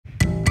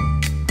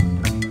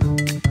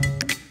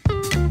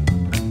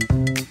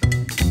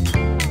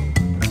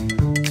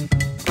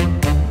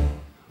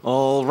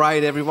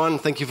right, everyone.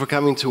 Thank you for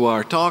coming to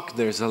our talk.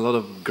 There's a lot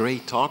of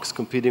great talks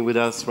competing with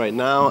us right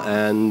now,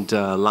 and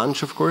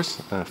lunch, of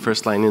course.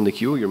 First line in the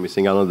queue. You're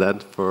missing out on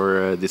that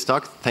for this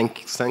talk.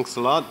 Thanks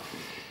a lot.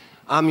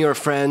 I'm your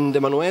friend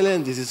Emanuele,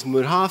 and this is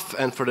Murhaf.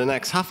 And for the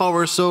next half hour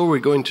or so, we're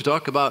going to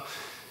talk about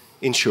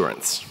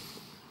insurance.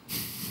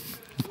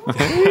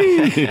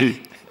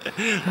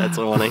 That's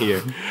what I want to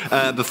hear.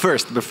 But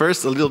first,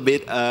 a little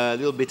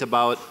bit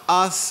about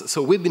us.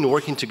 So we've been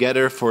working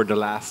together for the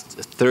last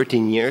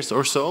 13 years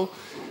or so.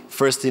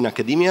 First in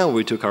academia,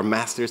 we took our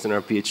master's and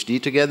our PhD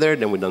together.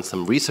 Then we've done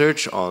some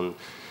research on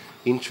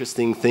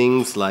interesting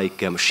things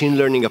like machine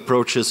learning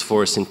approaches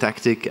for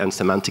syntactic and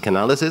semantic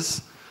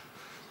analysis.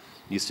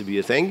 Used to be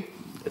a thing.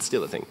 It's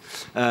still a thing.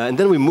 And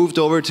then we moved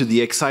over to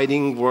the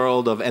exciting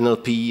world of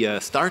NLP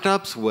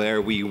startups,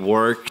 where we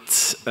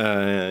worked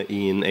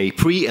in a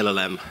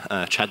pre-LLM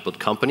chatbot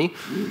company,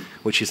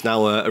 which is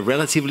now a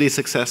relatively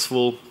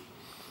successful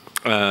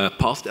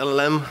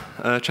post-LLM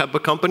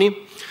chatbot company.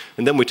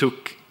 And then we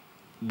took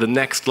the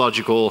next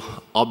logical,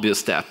 obvious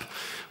step,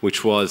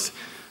 which was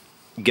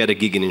get a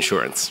gig in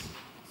insurance.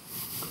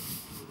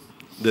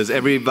 Does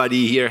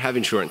everybody here have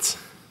insurance?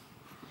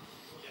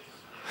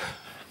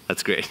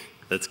 That's great.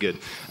 That's good.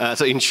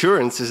 So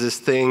insurance is this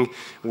thing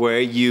where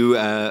you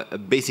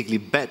basically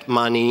bet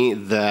money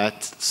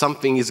that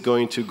something is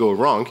going to go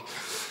wrong.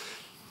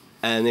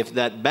 And if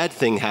that bad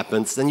thing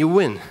happens, then you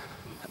win.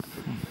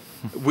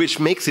 Which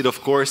makes it, of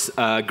course,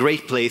 a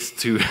great place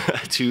to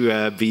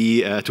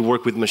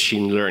work with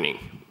machine learning.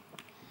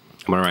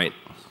 Am I right?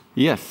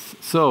 Yes.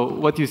 So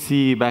what you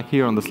see back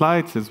here on the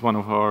slides is one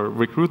of our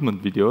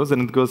recruitment videos,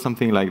 and it goes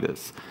something like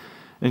this.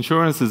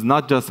 Insurance is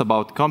not just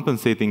about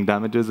compensating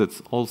damages,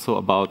 it's also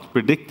about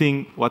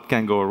predicting what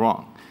can go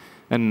wrong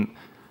and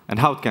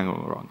how it can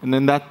go wrong. And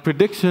in that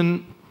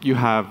prediction, you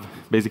have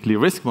basically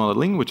risk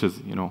modeling, which is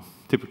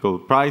typical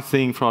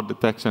pricing, fraud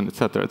detection, et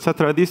cetera, et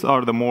cetera. These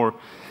are the more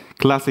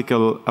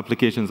classical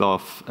applications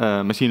of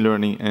machine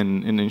learning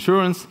in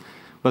insurance.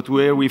 But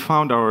where we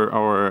found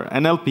our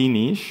NLP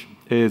niche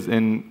is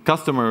in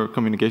customer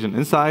communication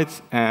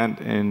insights and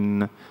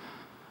in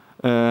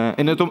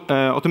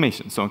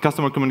automation. So in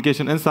customer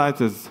communication insights,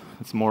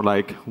 it's more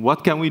like,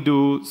 what can we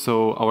do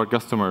so our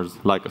customers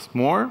like us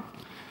more?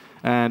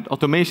 And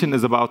automation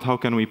is about how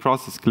can we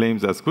process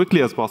claims as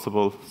quickly as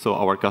possible so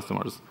our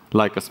customers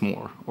like us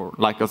more, or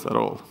like us at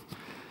all.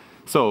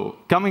 So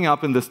coming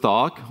up in this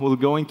talk, we're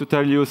going to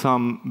tell you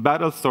some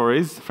battle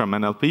stories from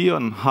NLP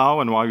on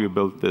how and why we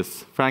built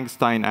this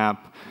Fremtind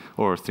app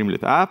or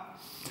Streamlit app,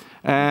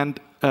 and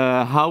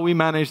how we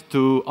managed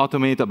to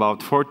automate about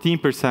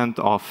 14%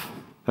 of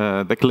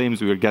the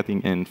claims we were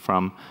getting in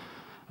from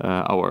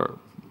our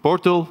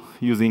portal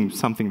using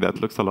something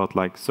that looks a lot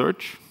like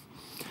search.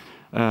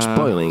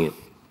 Spoiling it.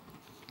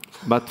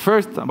 But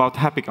first, about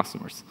happy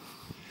customers.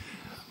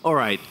 All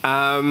right.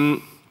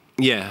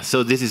 Yeah,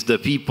 so this is the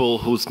people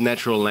whose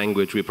natural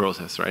language we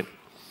process, right?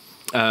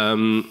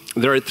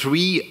 There are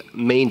three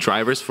main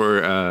drivers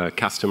for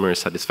customer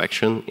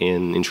satisfaction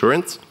in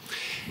insurance.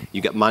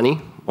 You get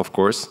money, of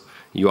course.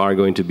 You are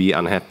going to be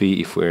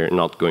unhappy if we're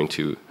not going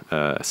to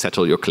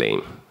settle your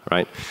claim,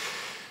 right?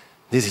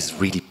 This is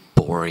really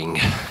boring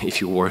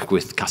if you work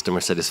with customer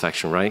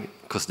satisfaction, right?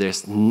 Because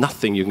there's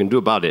nothing you can do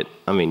about it.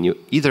 I mean, you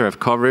either have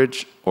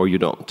coverage or you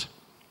don't.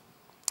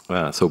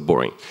 So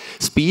boring.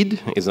 Speed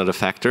is not a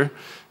factor.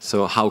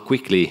 So how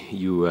quickly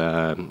you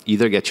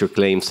either get your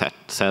claim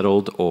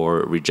settled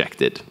or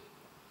rejected.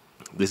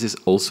 This is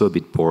also a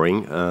bit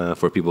boring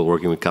for people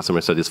working with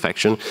customer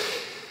satisfaction,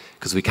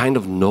 because we kind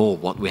of know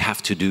what we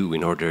have to do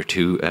in order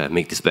to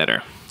make this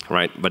better.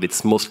 Right? But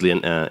it's mostly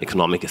an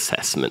economic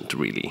assessment,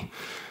 really.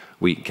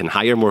 We can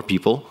hire more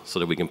people so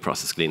that we can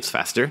process claims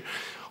faster,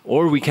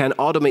 or we can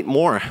automate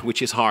more,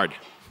 which is hard.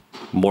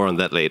 More on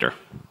that later.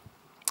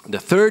 The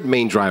third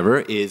main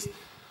driver is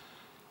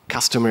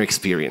customer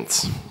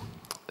experience.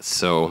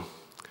 So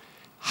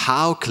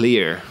how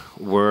clear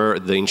were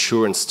the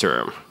insurance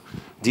terms?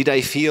 Did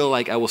I feel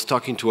like I was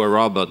talking to a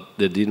robot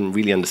that didn't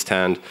really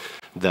understand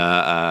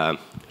the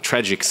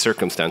tragic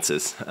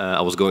circumstances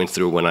I was going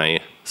through when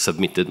I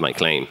submitted my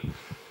claim?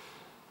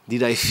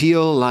 Did I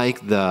feel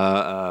like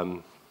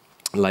the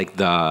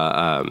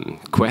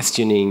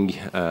questioning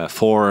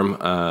form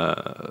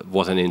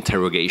was an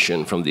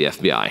interrogation from the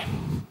FBI,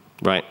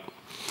 right?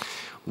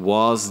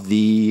 Was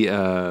the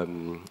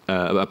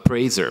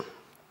appraiser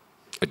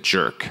a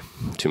jerk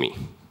to me?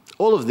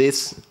 All of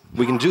this,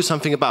 we can do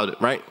something about it,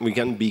 right? We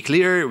can be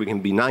clearer, we can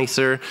be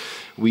nicer,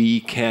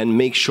 we can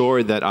make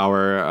sure that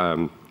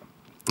our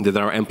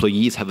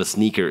employees have a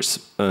sneakers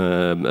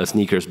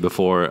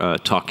before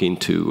talking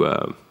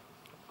to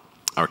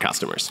our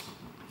customers.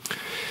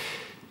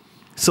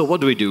 So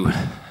what do we do?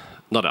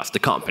 Not us, the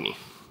company.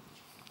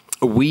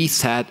 We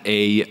set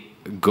a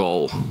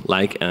goal,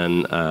 like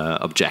an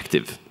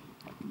objective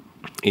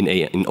in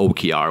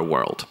OKR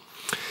world.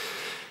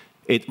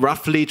 It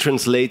roughly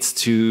translates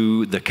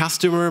to the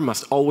customer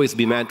must always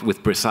be met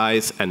with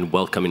precise and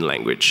welcoming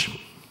language.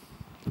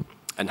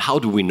 And how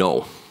do we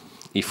know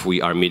if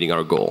we are meeting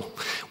our goal,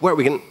 where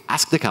we can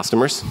ask the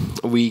customers,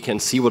 we can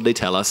see what they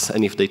tell us,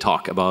 and if they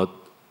talk about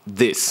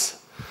this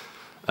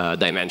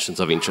dimensions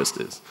of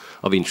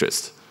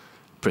interest,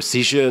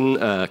 precision,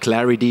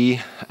 clarity,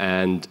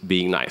 and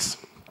being nice.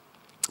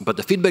 But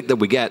the feedback that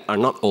we get are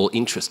not all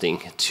interesting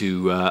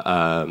to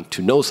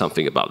know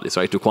something about this,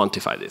 right? To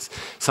quantify this.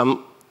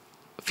 Some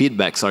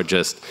feedbacks are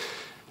just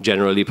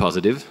generally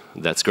positive.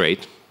 That's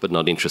great, but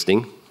not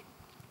interesting.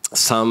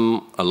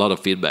 A lot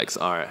of feedbacks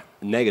are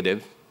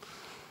negative,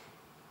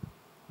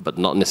 but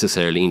not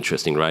necessarily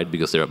interesting, right?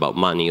 Because they're about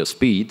money or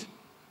speed.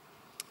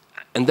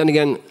 And then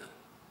again,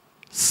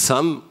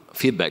 some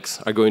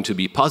feedbacks are going to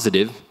be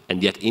positive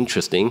and yet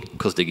interesting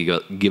because they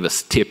give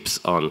us tips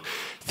on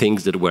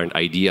things that weren't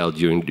ideal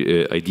during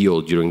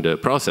the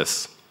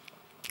process.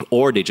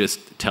 Or they just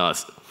tell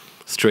us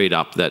straight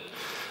up that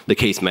the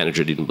case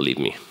manager didn't believe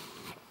me,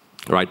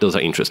 right? Those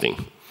are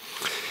interesting.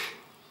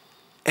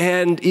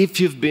 And if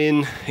you've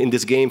been in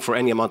this game for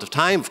any amount of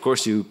time, of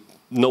course you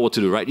know what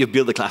to do, right? You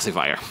build a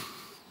classifier,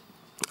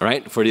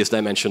 right, for these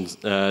dimensions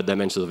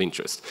of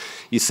interest.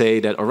 You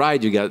say that, all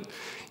right,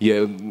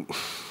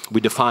 we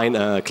define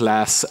a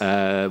class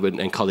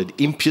and call it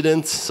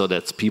impudent, so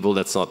that's people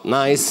that's not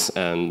nice,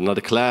 and not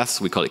a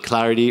class. We call it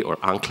clarity or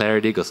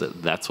unclarity, because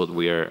that's what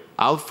we're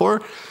out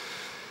for.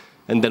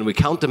 And then we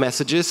count the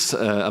messages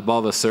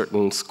above a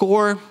certain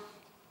score,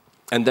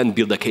 and then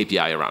build a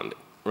KPI around it,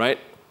 right?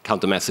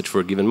 Count the message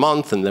for a given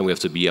month, and then we have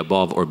to be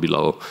above or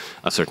below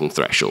a certain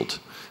threshold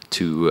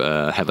to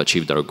have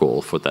achieved our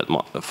goal for that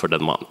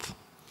month.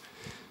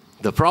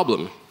 The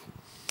problem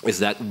is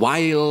that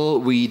while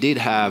we did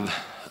have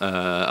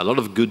a lot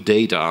of good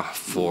data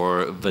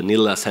for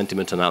vanilla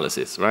sentiment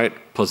analysis, right?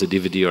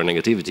 Positivity or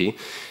negativity,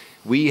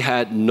 we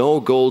had no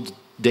gold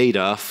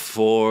data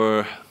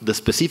for the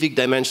specific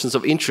dimensions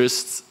of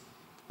interest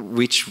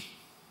which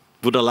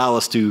would allow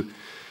us to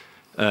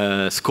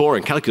score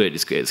and calculate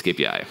this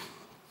KPI.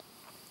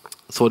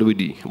 So what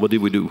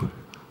did we do?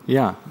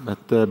 Yeah,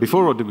 but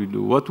before what did we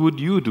do? What would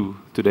you do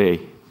today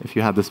if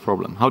you had this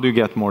problem? How do you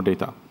get more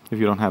data if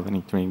you don't have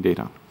any training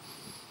data?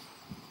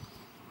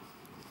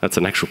 That's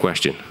an actual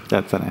question.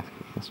 That's an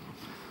actual question.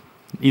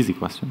 Easy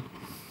question.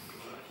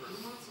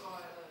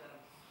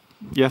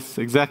 Yes,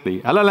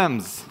 exactly.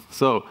 LLMs.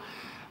 So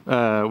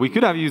we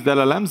could have used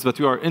LLMs, but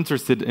we are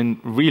interested in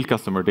real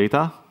customer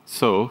data.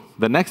 So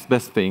the next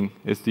best thing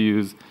is to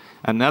use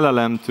an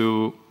LLM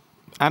to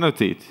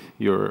annotate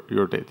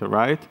your data,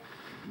 right?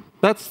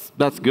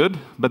 That's good,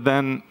 but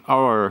then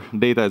our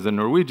data is in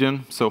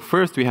Norwegian. So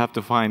first we have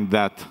to find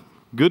that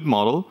good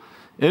model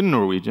in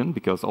Norwegian,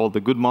 because all the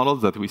good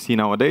models that we see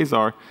nowadays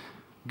are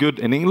good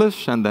in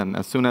English, and then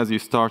as soon as you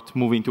start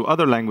moving to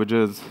other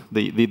languages,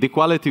 the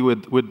quality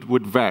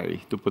would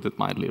vary, to put it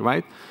mildly,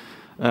 right?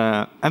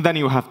 And then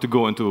you have to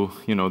go into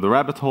the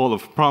rabbit hole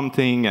of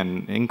prompting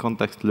and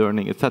in-context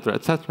learning, etc.,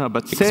 etc.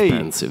 But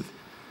expensive.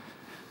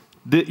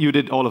 Say you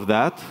did all of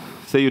that.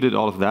 Say you did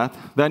all of that,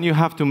 then you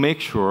have to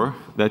make sure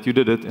that you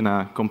did it in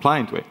a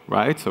compliant way,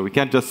 right? So we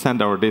can't just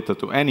send our data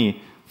to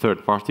any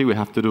third party. We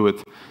have to do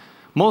it.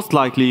 Most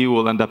likely,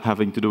 we'll end up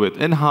having to do it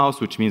in-house,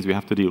 which means we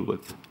have to deal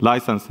with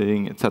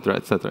licensing, etc.,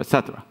 etc.,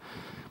 etc.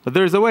 But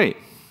there is a way.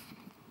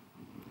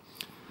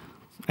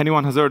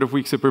 Anyone has heard of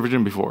weak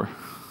supervision before?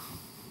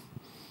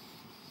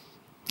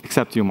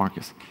 Except you,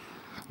 Marcus.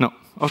 No.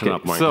 Okay. Shut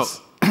up,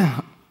 Marcus.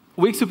 So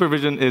weak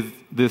supervision is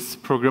this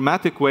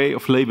programmatic way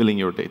of labeling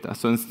your data.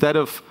 So instead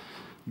of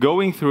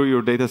going through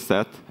your data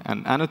set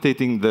and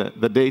annotating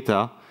the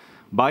data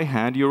by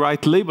hand, you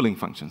write labeling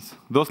functions.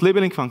 Those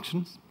labeling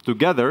functions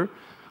together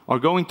are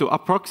going to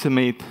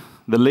approximate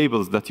the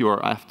labels that you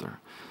are after.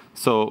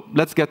 So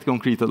let's get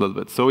concrete a little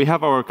bit. So we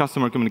have our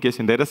customer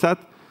communication data set.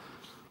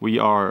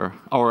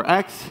 Our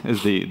X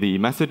is the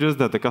messages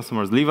that the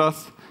customers leave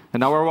us.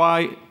 And our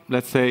Y,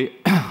 let's say,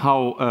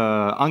 how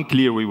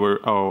unclear we were,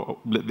 or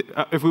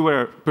if we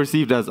were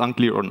perceived as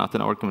unclear or not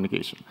in our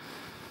communication.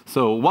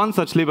 So one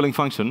such labeling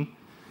function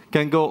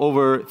can go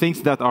over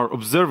things that are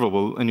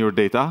observable in your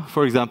data.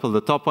 For example,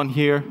 the top one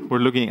here, we're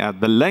looking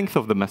at the length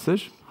of the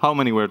message. How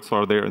many words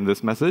are there in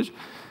this message?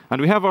 And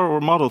we have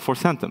our model for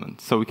sentiment.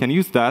 So we can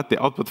use that,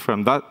 the output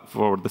from that,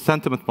 for the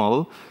sentiment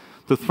model,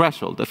 to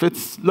threshold. If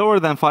it's lower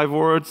than 5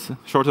 words,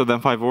 shorter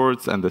than 5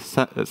 words, and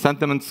the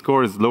sentiment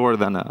score is lower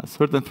than a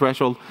certain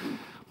threshold,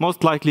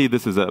 most likely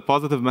this is a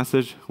positive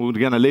message. We're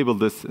going to label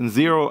this in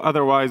 0.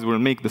 Otherwise, we'll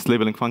make this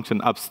labeling function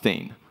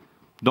abstain.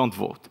 Don't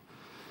vote.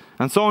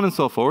 And so on and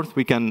so forth.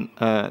 We can,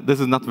 this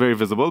is not very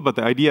visible, but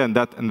the idea in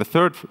the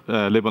third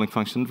labeling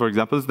function, for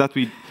example, is that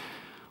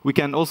we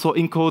can also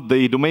encode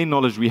the domain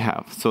knowledge we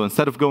have. So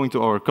instead of going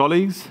to our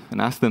colleagues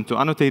and ask them to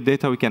annotate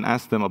data, we can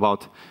ask them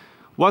about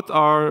what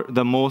are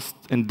the most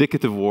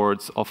indicative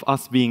words of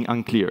us being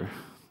unclear.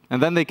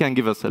 And then they can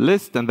give us a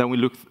list, and then we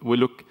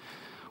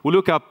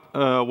look up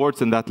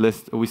words in that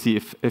list. We see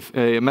if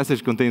a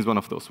message contains one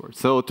of those words.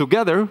 So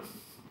together,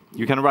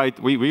 you can write,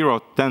 we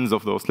wrote tens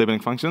of those labeling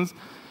functions.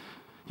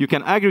 You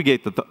can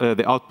aggregate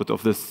the output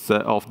of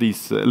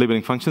these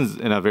labeling functions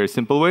in a very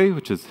simple way,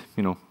 which is,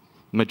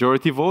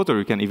 majority vote, or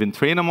you can even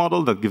train a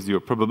model that gives you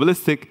a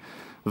probabilistic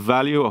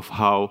value of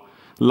how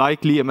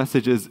likely a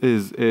message is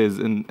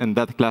in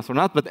that class or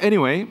not. But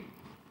anyway,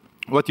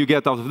 what you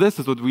get out of this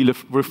is what we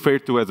refer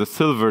to as a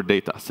silver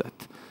data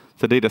set.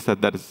 It's a data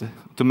set that is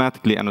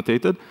automatically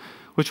annotated,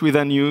 which we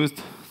then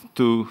used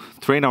to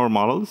train our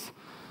models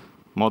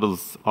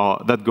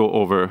that go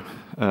over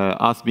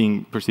us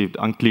being perceived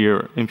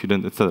unclear,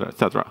 impudent, et cetera, et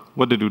cetera.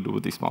 What did we do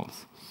with these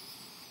models?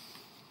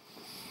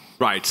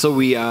 Right, so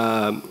we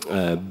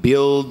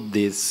build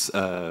these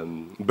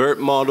BERT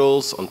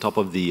models on top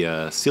of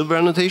the silver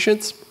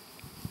annotations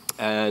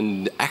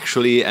and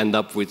actually end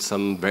up with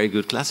some very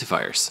good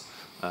classifiers.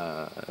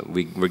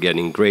 We're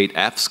getting great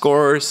F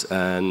scores,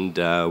 and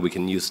we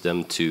can use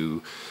them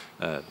to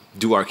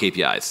do our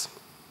KPIs.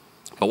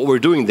 But what we're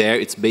doing there,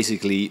 it's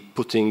basically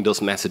putting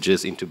those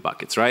messages into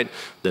buckets, right?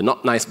 The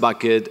not nice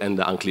bucket and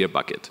the unclear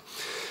bucket.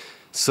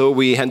 So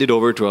we hand it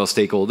over to our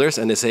stakeholders,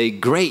 and they say,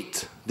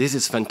 great, this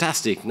is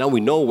fantastic. Now we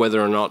know whether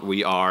or not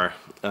we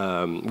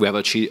have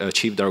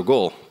achieved our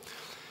goal.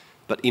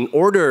 But in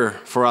order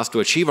for us to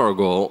achieve our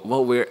goal,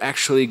 well, we're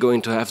actually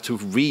going to have to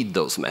read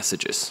those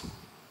messages,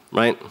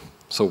 right?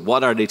 So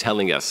what are they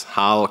telling us?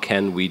 How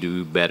can we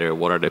do better?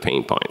 What are the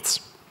pain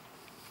points?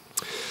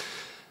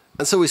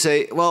 And so we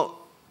say, well,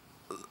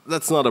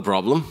 that's not a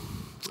problem.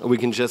 We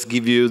can just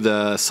give you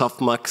the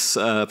softmax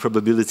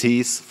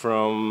probabilities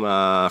from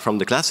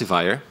the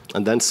classifier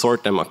and then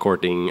sort them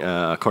according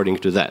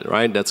to that,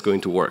 right? That's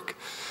going to work.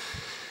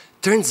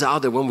 Turns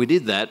out that when we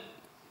did that,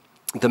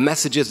 the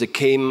messages that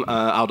came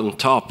out on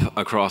top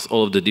across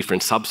all of the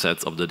different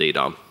subsets of the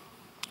data,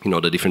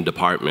 the different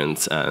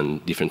departments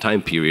and different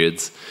time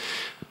periods,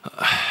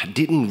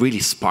 didn't really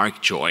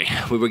spark joy.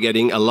 We were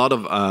getting a lot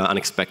of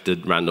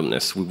unexpected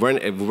randomness. We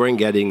weren't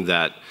getting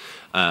that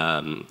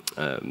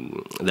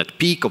that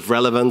peak of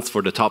relevance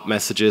for the top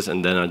messages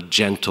and then a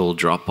gentle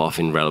drop-off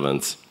in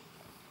relevance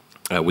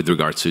with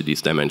regards to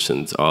these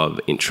dimensions of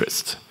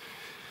interest.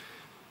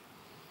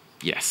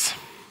 Yes.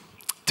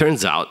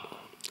 Turns out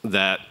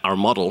that our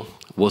model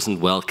wasn't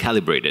well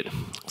calibrated.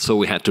 So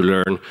we had to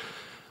learn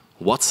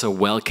what's a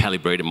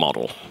well-calibrated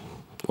model.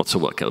 What's a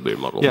well-calibrated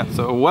model? Yeah,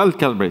 so a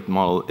well-calibrated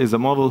model is a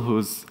model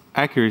whose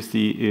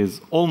accuracy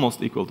is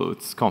almost equal to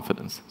its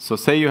confidence. So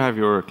say you have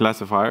your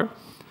classifier.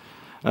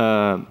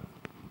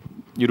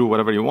 You do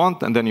whatever you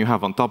want, and then you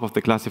have on top of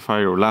the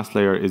classifier, your last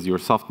layer is your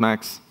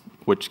softmax,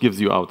 which gives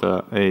you out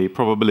a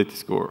probability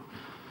score.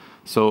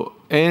 So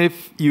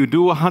if you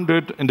do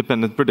 100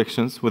 independent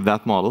predictions with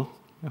that model,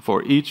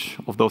 for each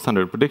of those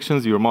 100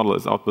 predictions, your model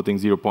is outputting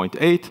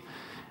 0.8.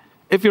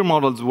 If your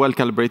model is well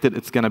calibrated,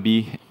 it's going to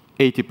be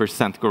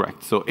 80%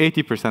 correct. So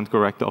 80%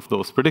 correct of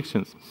those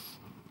predictions.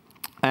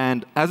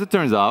 And as it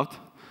turns out,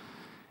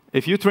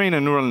 if you train a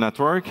neural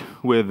network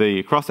with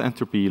the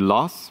cross-entropy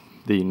loss,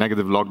 the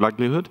negative log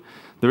likelihood,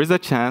 there is a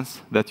chance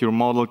that your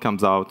model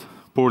comes out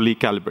poorly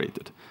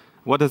calibrated.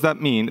 What does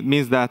that mean? It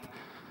means that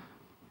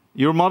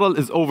your model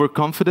is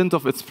overconfident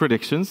of its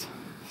predictions,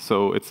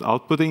 so it's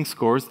outputting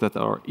scores that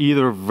are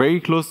either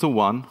very close to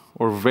 1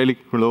 or very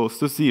close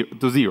to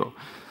 0.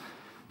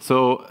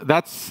 So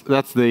that's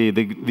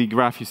the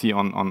graph you see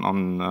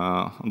on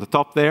the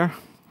top there.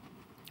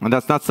 And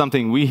that's not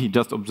something we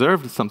just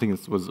observed. It's something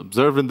that was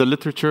observed in the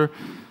literature.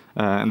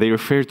 And they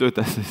refer to it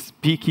as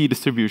peaky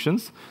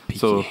distributions. Peaky.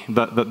 So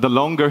the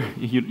longer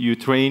you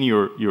train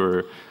your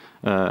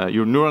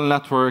neural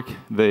network,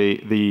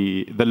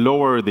 the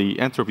lower the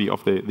entropy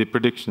of the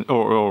prediction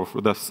or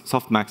the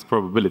softmax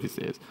probabilities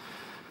is.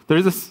 There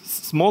is a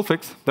small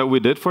fix that we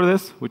did for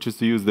this, which is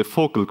to use the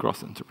focal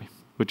cross entropy,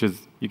 which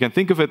is, you can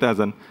think of it as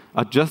an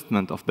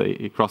adjustment of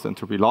the cross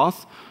entropy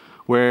loss,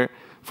 where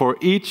for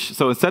each,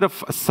 so instead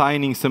of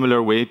assigning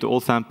similar weight to all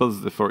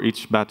samples for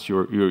each batch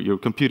you're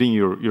computing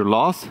your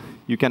loss,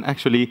 you can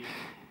actually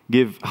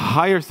give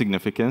higher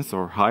significance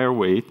or higher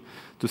weight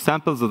to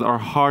samples that are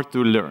hard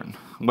to learn.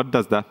 What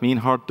does that mean?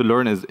 Hard to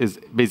learn is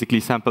basically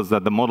samples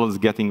that the model is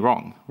getting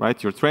wrong,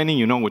 right? You're training,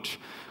 you know which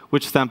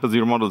samples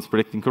your model is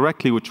predicting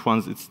correctly, which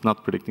ones it's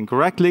not predicting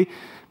correctly.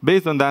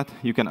 Based on that,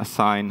 you can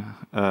assign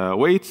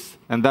weights,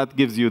 and that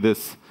gives you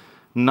this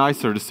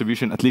nicer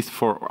distribution, at least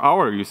for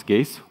our use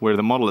case, where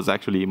the model is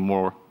actually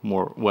more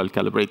well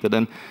calibrated.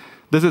 And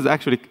this is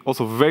actually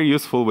also very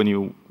useful when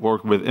you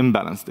work with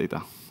imbalanced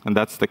data. And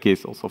that's the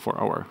case also for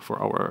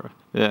our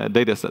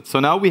data set. So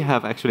now we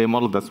have actually a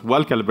model that's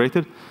well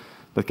calibrated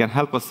that can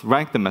help us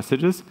rank the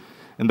messages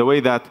in the way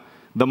that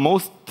the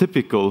most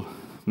typical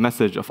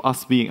message of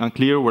us being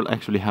unclear will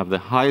actually have the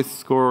highest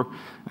score.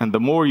 And the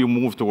more you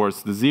move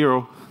towards the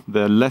 0,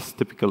 the less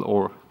typical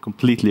or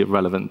completely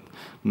irrelevant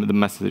the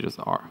messages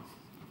are,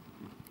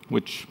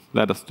 which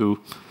led us to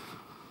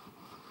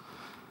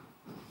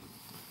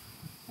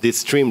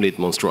this Streamlit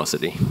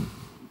monstrosity.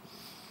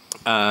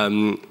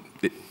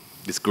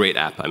 This great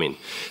app, I mean.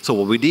 So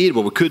what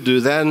we could do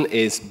then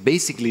is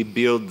basically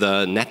build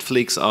the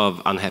Netflix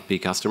of unhappy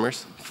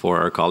customers for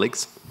our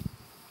colleagues.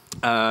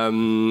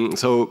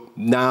 So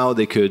now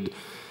they could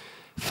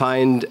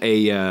find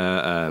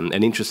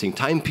an interesting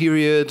time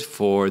period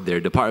for their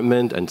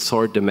department and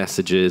sort the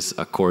messages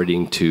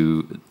according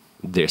to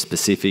their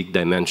specific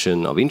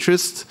dimension of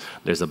interest.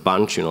 There's a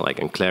bunch, like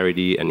in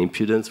clarity and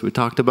impudence we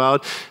talked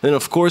about. And then,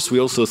 of course, we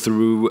also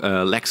threw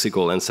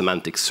lexical and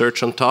semantic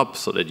search on top,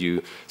 so that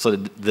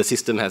the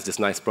system has this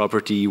nice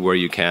property where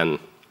you can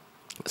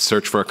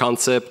search for a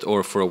concept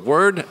or for a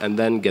word, and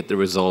then get the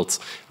results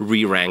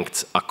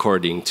re-ranked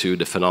according to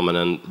the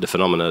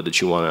phenomena that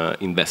you want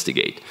to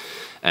investigate,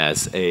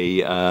 as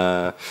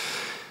a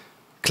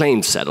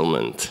claim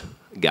settlement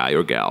guy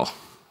or gal.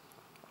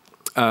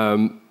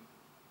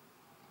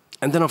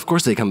 And then, of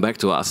course, they come back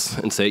to us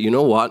and say, you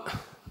know what?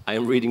 I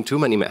am reading too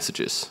many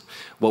messages.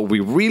 What we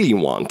really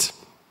want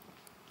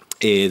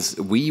is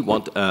we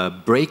want a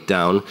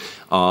breakdown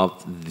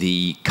of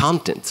the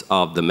content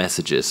of the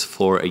messages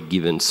for a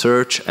given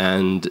search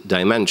and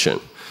dimension.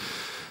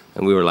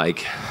 And we were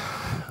like,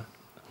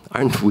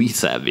 aren't we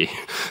savvy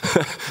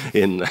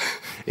in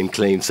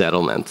claim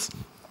settlements?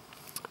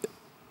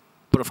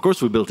 But of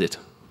course we built it,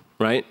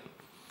 right?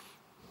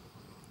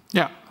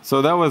 Yeah,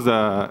 so that was,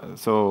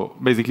 so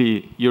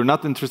basically you're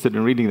not interested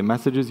in reading the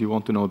messages, you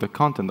want to know the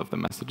content of the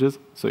messages,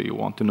 so you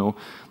want to know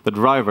the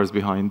drivers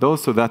behind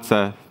those, so that's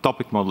a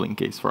topic modeling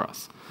case for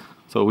us.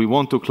 So we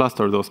want to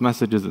cluster those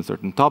messages in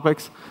certain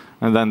topics,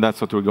 and then that's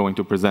what we're going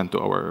to present to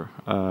our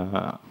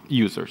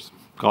users,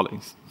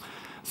 colleagues.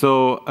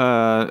 So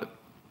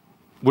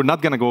we're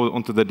not going to go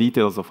into the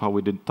details of how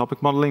we did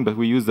topic modeling, but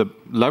we used a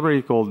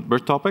library called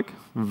BirdTopic.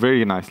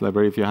 Very nice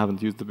library. If you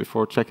haven't used it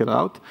before, check it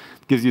out.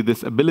 It gives you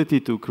this ability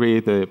to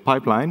create a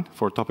pipeline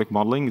for topic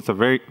modeling. It's a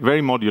very,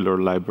 very modular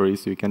library,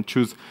 so you can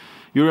choose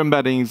your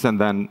embeddings, and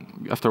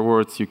then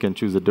afterwards you can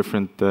choose a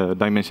different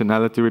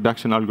dimensionality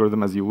reduction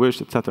algorithm as you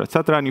wish, et cetera,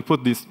 and you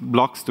put these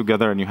blocks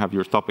together and you have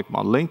your topic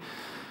modeling.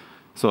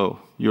 So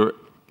your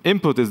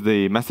input is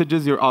the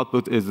messages, your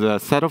output is a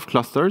set of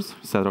clusters,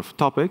 set of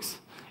topics.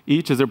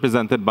 Each is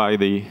represented by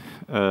a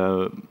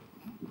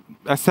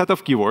set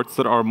of keywords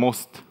that are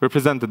most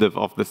representative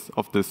of this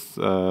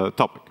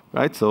topic,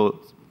 right? So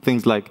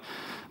things like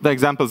the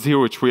examples here,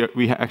 which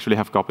we actually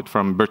have copied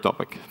from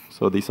BirdTopic.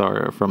 So these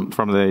are from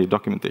the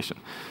documentation.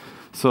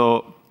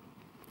 So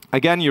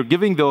again, you're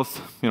giving those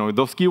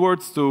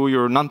keywords to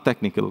your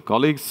non-technical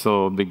colleagues,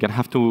 so they're gonna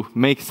have to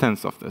make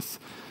sense of this.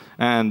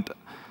 And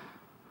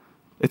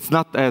it's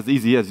not as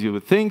easy as you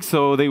would think,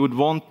 so they would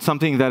want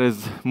something that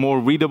is more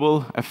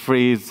readable, a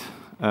phrase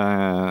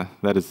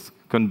that is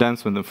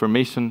condensed with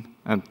information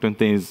and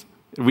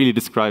really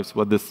describes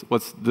what this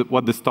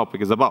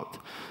topic is about.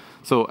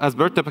 So as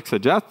BirdTopic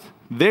suggests,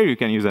 there you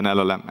can use an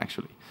LLM,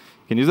 actually.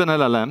 You can use an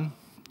LLM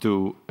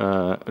to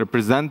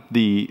represent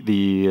the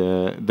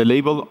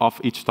label of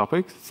each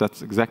topic. So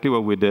that's exactly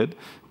what we did.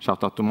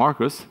 Shout out to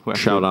Marcus.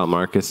 Shout out,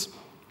 Marcus.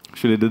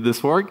 Actually did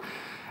this work.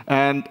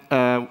 And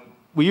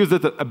we used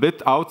it a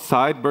bit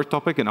outside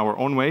BirdTopic in our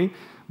own way,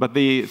 but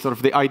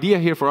the idea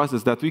here for us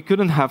is that we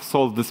couldn't have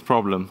solved this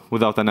problem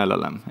without an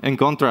LLM, in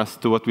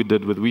contrast to what we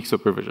did with weak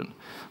supervision.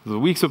 With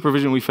weak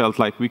supervision, we felt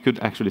like we could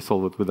actually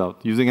solve it without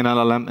using an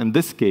LLM. In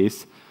this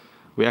case,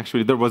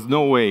 there was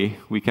no way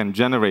we can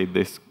generate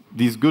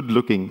these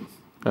good-looking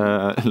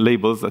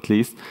labels, at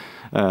least,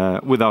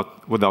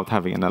 without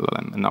having an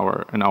LLM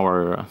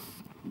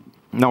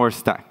in our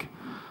stack.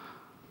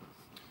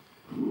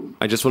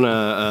 I just want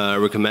to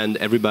recommend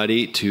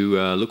everybody to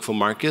look for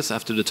Marcus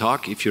after the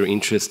talk if you're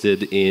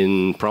interested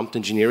in prompt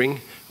engineering,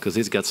 because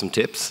he's got some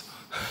tips.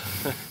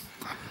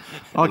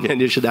 Okay.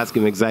 And you should ask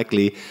him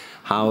exactly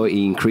how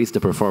he increased the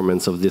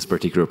performance of this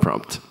particular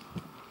prompt.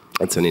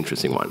 That's an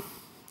interesting one.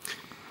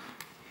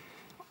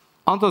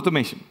 On to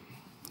automation.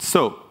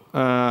 So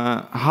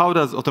how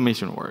does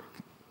automation work?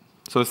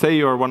 So say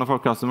you're one of our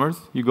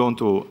customers. You go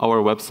into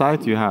our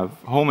website. You have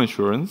home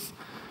insurance.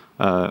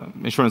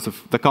 Insurance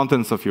of the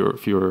contents of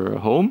your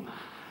home,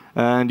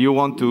 and you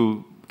want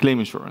to claim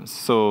insurance.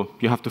 So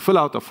you have to fill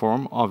out a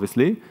form,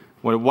 obviously.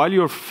 While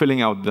you're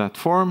filling out that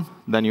form,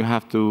 then you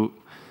have to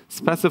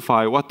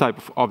specify what type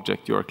of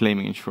object you are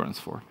claiming insurance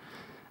for.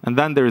 And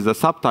then there is a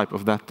subtype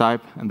of that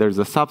type, and there's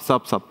a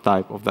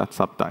subtype of that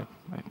subtype.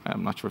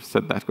 I'm not sure if I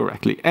said that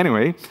correctly.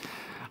 Anyway,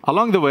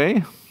 along the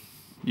way,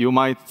 you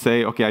might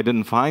say, OK, I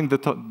didn't find the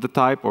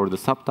type or the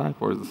subtype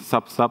or the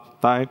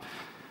subtype.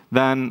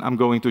 Then I'm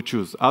going to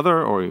choose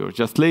other, or you're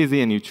just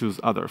lazy and you choose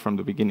other from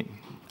the beginning.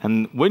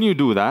 And when you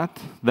do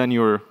that, then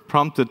you're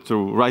prompted to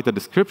write a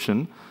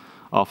description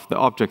of the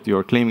object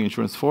you're claiming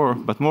insurance for,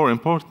 but more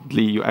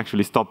importantly, you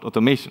actually stopped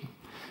automation.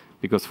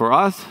 Because for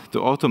us to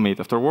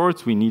automate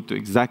afterwards, we need to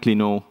exactly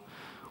know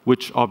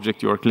which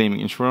object you are claiming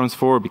insurance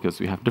for, because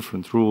we have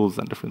different rules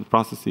and different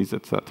processes,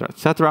 et cetera, et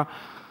cetera.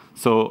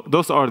 So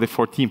those are the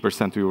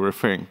 14% we were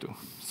referring to.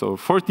 So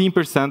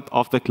 14%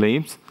 of the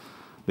claims,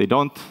 they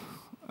don't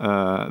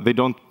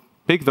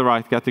pick the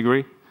right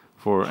category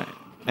for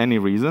any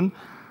reason,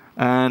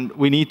 and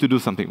we need to do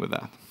something with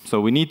that.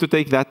 So we need to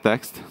take that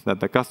text that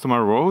the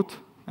customer wrote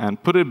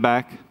and put it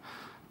back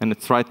in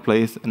its right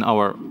place in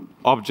our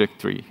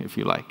object tree, if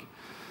you like.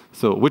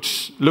 So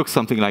which looks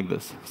something like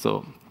this.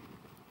 So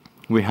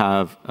We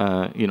have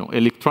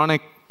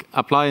electronic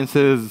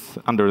appliances.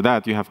 Under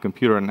that, you have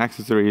computer and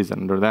accessories.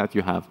 And under that,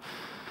 you have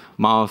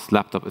mouse,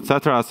 laptop,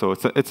 etc. So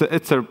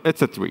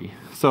it's a tree.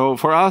 So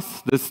for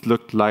us, this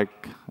looked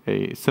like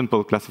a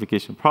simple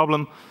classification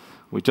problem.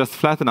 We just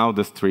flatten out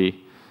this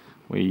tree.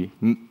 We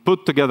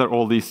put together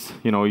all these,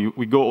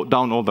 we go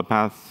down all the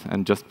paths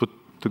and just put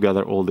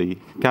together all the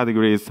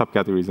categories,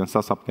 subcategories, and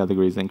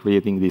subcategories, and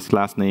creating these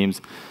class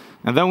names.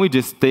 And then we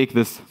just take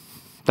this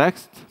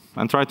text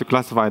and try to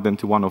classify it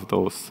into one of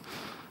those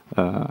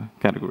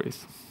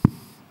categories.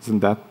 Isn't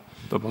that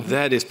the point?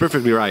 That is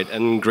perfectly right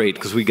and great,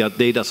 because we got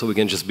data, so we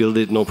can just build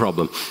it, no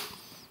problem.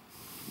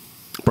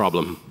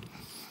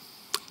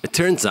 It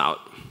turns out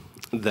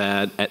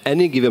that at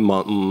any given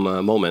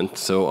moment,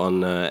 so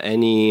on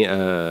any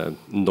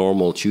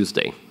normal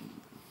Tuesday,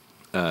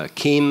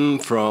 Kim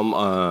from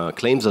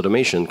claims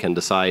automation can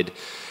decide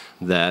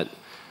that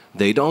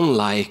they don't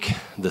like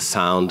the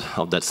sound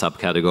of that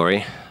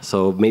subcategory.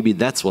 So maybe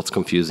that's what's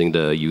confusing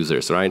the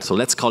users, right? So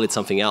let's call it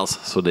something else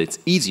so that it's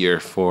easier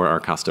for our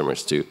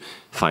customers to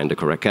find the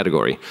correct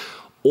category.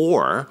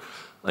 Or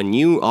a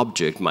new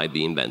object might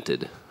be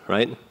invented,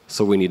 right?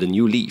 So we need a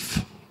new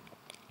leaf.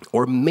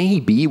 Or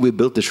maybe we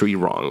built the tree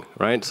wrong,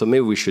 right? So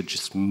maybe we should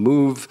just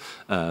move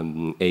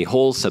a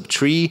whole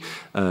subtree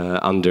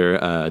under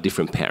a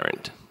different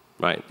parent,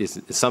 right?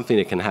 It's something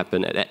that can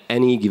happen at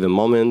any given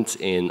moment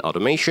in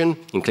automation,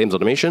 in claims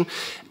automation,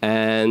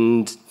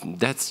 and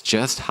that's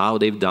just how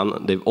they've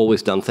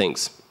always done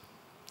things,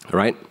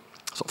 right?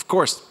 So of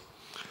course,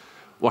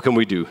 what can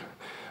we do?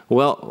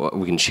 Well,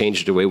 we can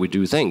change the way we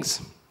do things.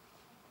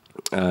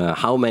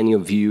 How many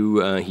of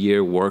you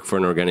here work for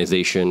an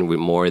organization with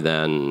more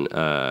than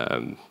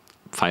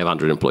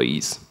 500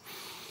 employees?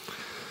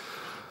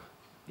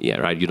 Yeah,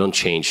 right, you don't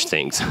change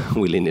things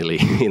willy-nilly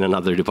in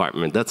another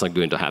department. That's not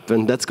going to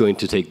happen. That's going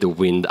to take the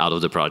wind out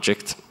of the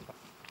project.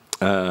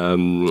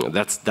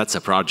 That's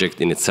a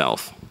project in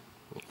itself,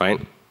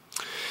 right?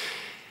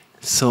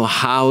 So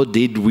how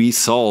did we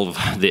solve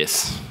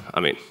this? I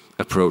mean,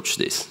 approach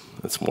this.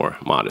 That's more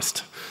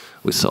modest.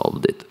 We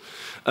solved it.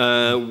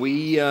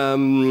 We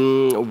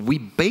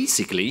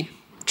basically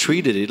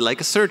treated it like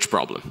a search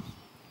problem.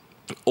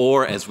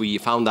 Or, as we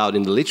found out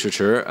in the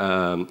literature,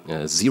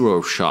 a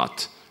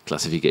zero-shot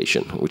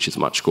classification, which is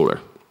much cooler.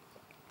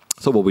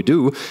 So what we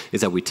do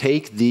is that we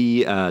take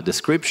the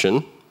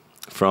description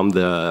from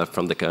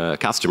the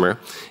customer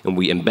and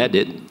we embed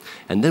it,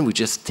 and then we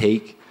just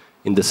take,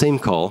 in the same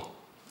call,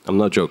 I'm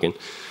not joking,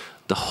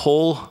 the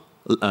whole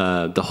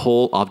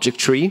object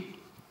tree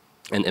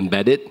and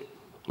embed it.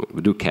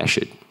 We do cache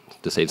it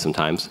to save some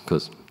time,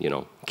 because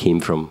came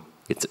from,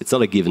 it's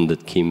not a given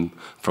that came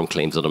from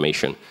claims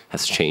automation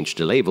has changed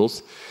the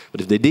labels.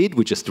 But if they did,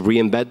 we just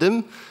re-embed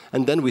them,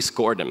 and then we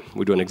score them.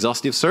 We do an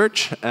exhaustive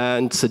search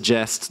and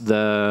suggest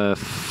the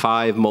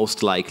 5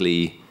 most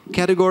likely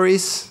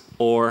categories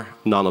or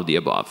none of the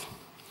above.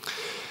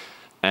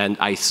 And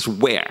I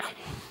swear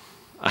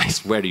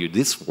to you,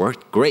 this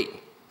worked great.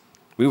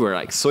 We were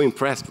like so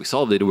impressed. We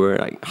solved it. We were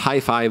like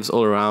high fives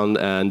all around.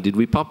 And did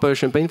we pop a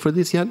champagne for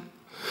this yet?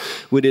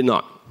 We did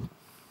not.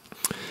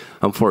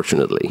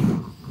 Unfortunately,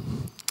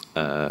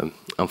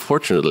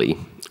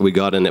 we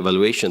got an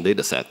evaluation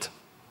data set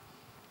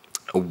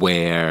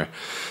where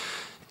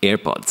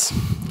AirPods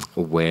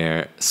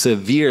were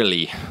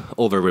severely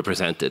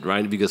overrepresented,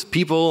 right? Because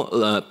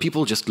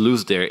people just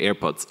lose their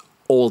AirPods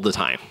all the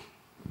time.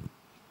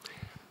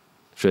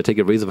 Should I take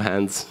a raise of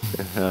hands?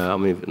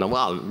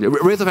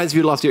 Raise of hands if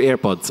you lost your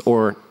AirPods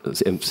or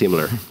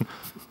similar.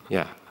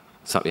 Yeah,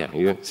 so, yeah.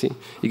 You see,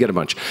 you get a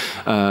bunch.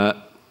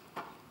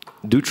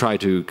 Do try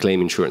to claim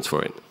insurance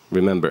for it.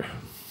 Remember.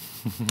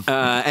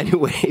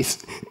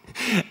 Anyways,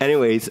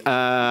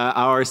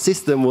 our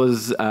system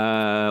was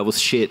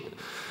shit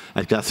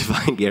at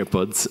classifying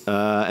AirPods,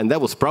 and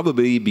that was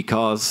probably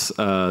because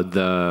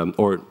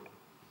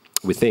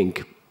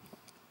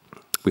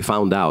we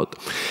found out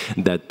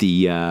that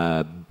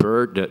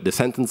the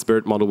sentence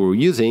BERT model we were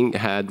using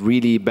had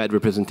really bad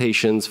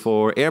representations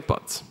for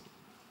AirPods,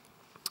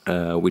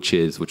 which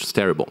was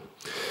terrible.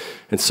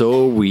 And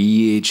so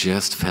we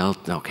just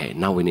felt, okay,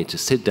 now we need to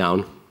sit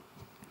down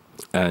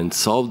and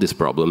solve this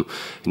problem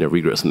in a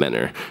rigorous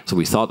manner. So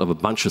we thought of a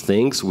bunch of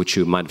things which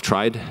you might have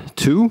tried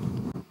too.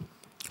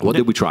 What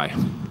did we try?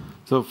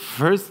 So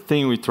first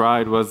thing we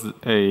tried was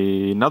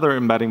another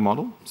embedding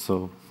model.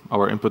 So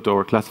our input to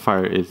our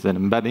classifier is an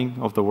embedding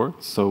of the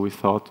words. So we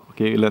thought,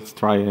 okay, let's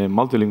try a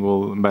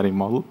multilingual embedding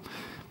model.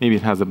 Maybe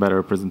it has a better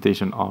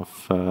representation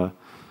of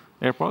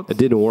AirPods. It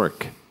didn't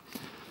work.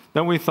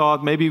 Then we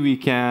thought maybe we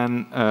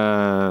can,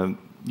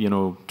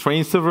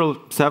 train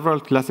several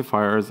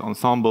classifiers,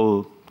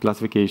 ensemble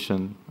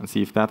classification, and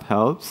see if that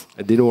helps.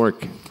 It didn't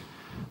work.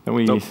 Then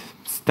we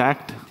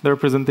stacked the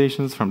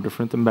representations from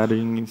different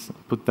embeddings,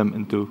 put them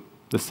into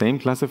the same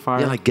classifier.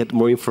 Yeah, like get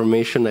more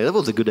information. That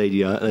was a good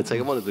idea, and it's like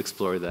I wanted to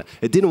explore that.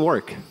 It didn't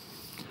work.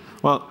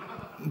 Well,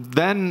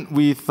 then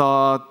we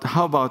thought,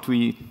 how about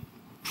we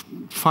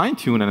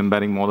fine-tune an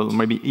embedding model,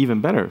 maybe even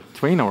better,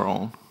 train our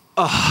own.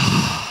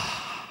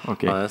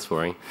 Okay. Oh, that's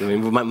boring. I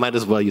mean, we might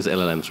as well use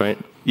LLMs, right?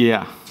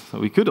 Yeah. So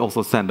we could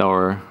also send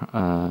our,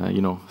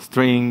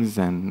 strings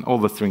and all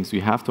the strings we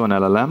have to an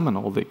LLM and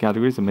all the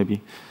categories, and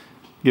maybe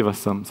give us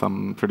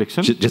some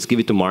prediction. Just give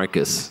it to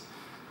Marcus,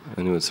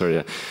 and he would sort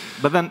it.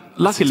 But then,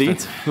 luckily,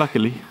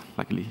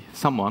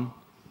 someone.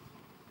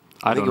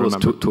 I don't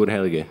remember. It was Tor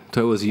Helge.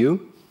 Tor was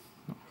you?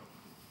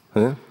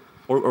 Huh?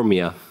 Or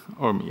Mia?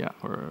 Or Mia.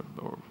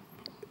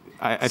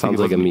 I think Sounds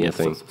it was like a Mia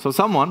thing. So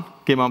someone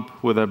came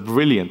up with a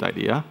brilliant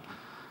idea.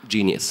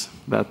 Genius.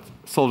 That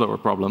solved our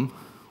problem,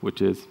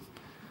 which is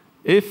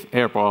if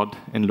AirPod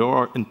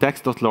in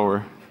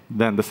text.lower,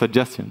 then the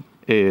suggestion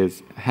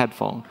is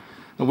headphone.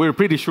 And we're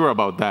pretty sure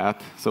about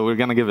that, so we're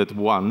going to give it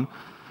 1.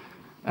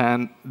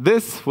 And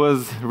this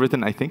was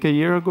written, I think, a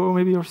year ago,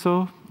 maybe or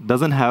so.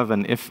 Doesn't have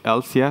an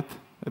if-else yet.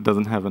 It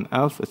doesn't have an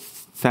else. It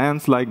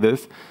stands like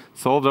this.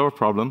 Solved our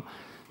problem.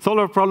 Solved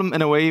our problem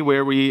in a way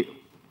where we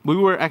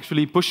were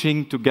actually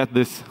pushing to get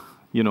this,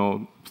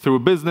 through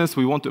business.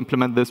 We want to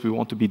implement this. We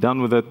want to be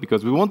done with it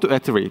because we want to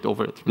iterate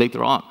over it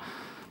later on.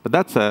 But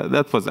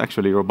that was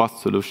actually a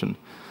robust solution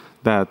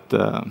that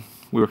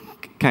we were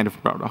kind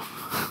of proud of.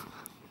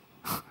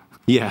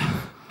 Yeah,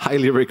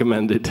 highly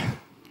recommended.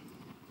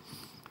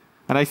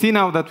 And I see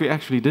now that we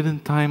actually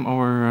didn't time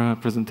our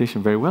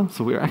presentation very well,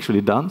 so we're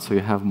actually done. So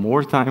you have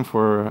more time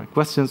for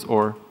questions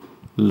or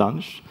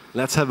lunch.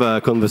 Let's have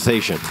a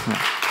conversation.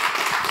 Yeah.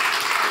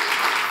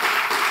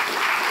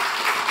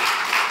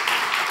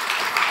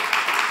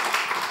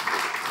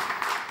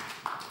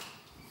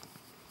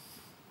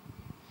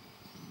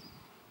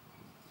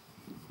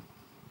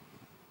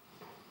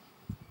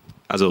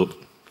 Also,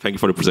 thank you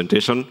for the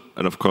presentation.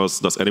 And of course,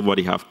 does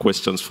anybody have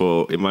questions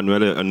for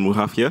Emanuele and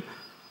Murhaf here?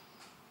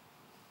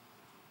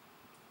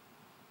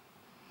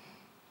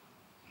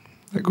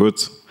 Good.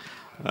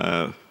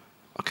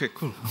 Okay,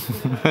 cool.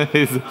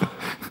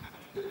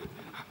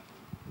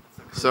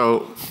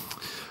 So,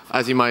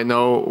 as you might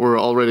know, we're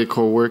already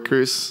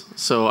co-workers.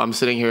 So I'm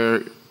sitting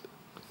here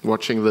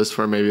watching this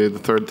for maybe the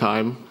 3rd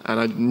time, and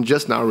I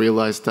just now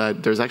realized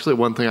that there's actually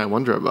one thing I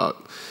wonder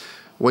about.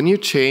 When you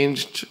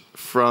changed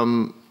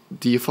from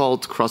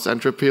default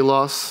cross-entropy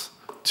loss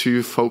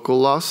to focal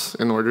loss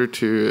in order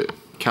to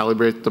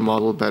calibrate the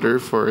model better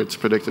for its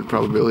predicted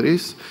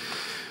probabilities,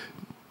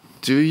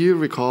 do you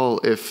recall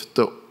if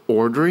the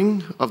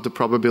ordering of the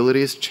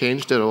probabilities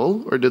changed at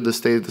all, or did they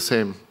stay the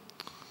same?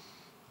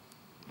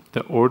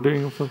 The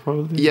ordering of the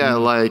probabilities? Yeah,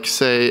 like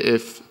say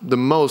if the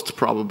most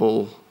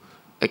probable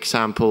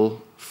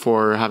example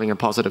for having a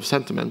positive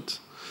sentiment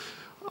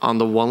on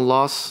the 1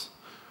 loss,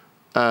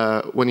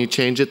 when you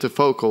change it to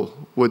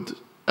focal, would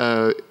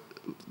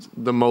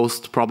the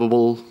most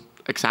probable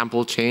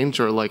example change,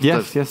 or like the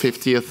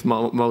 50th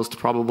most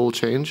probable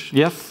change?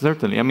 Yes,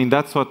 certainly. I mean,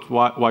 that's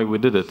why we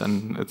did it,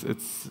 and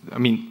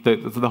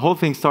the whole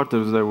thing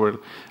started as they were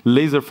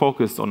laser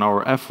focused on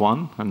our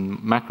F1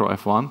 and macro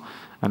F1,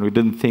 and we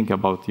didn't think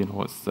about when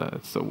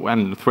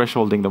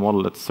thresholding the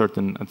model at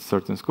a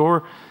certain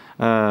score.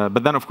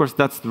 But then, of course,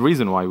 that's the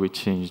reason why we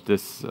changed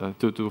this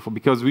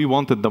because we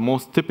wanted the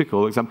most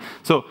typical example.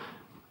 So,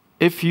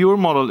 if your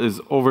model is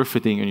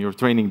overfitting in your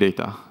training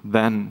data,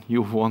 then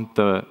you want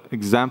the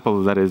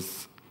example that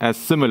is as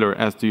similar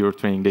as to your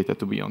training data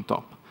to be on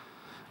top.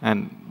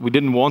 And we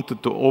didn't want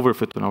it to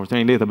overfit on our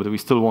training data, but we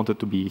still wanted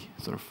to be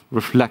sort of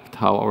reflect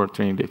how our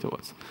training data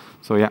was.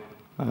 So yeah,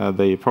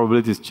 the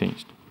probabilities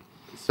changed.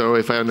 So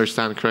if I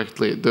understand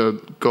correctly,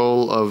 the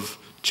goal of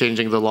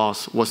changing the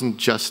loss wasn't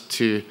just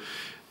to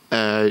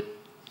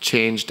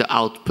change the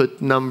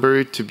output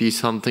number to be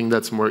something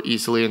that's more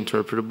easily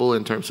interpretable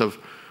in terms of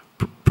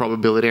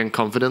probability and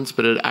confidence,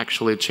 but it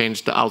actually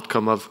changed the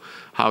outcome of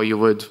how you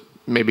would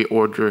maybe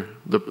order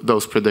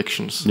those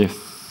predictions. Yes.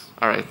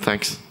 All right,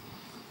 thanks.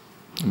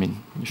 I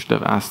mean, you should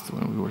have asked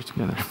when we were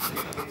together.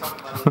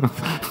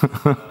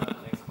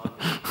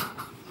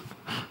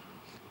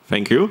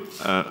 Thank you.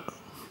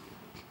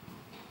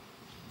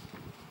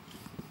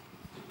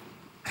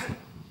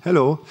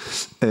 Hello.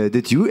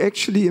 Did you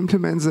actually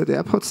implement that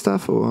AirPod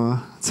stuff, or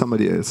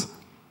somebody else?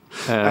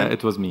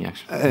 It was me,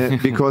 actually.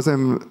 Because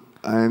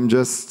I'm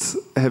just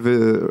have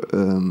a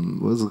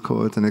what's it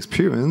called, an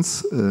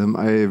experience.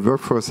 I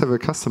work for several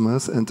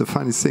customers, and the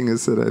funny thing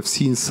is that I've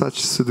seen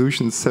such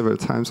solutions several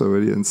times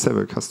already in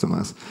several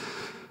customers,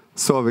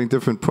 solving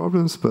different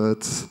problems.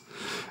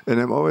 And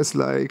I'm always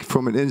like,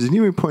 from an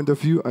engineering point of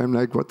view, I'm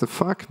like, what the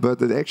fuck?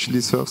 But it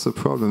actually solves the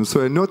problem.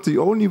 So I'm not the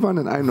only one,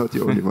 and I'm not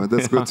the only one.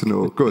 That's good to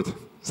know. Good.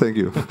 Thank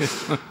you.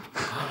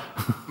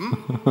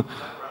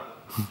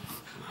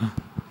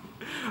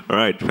 All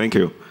right. Thank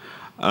you.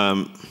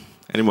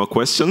 Any more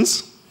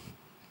questions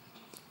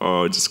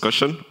or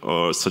discussion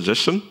or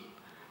suggestion?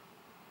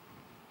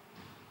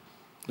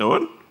 No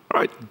one? All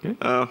right. Okay.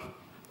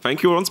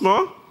 Thank you once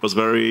more. It was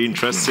very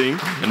interesting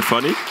and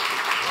funny.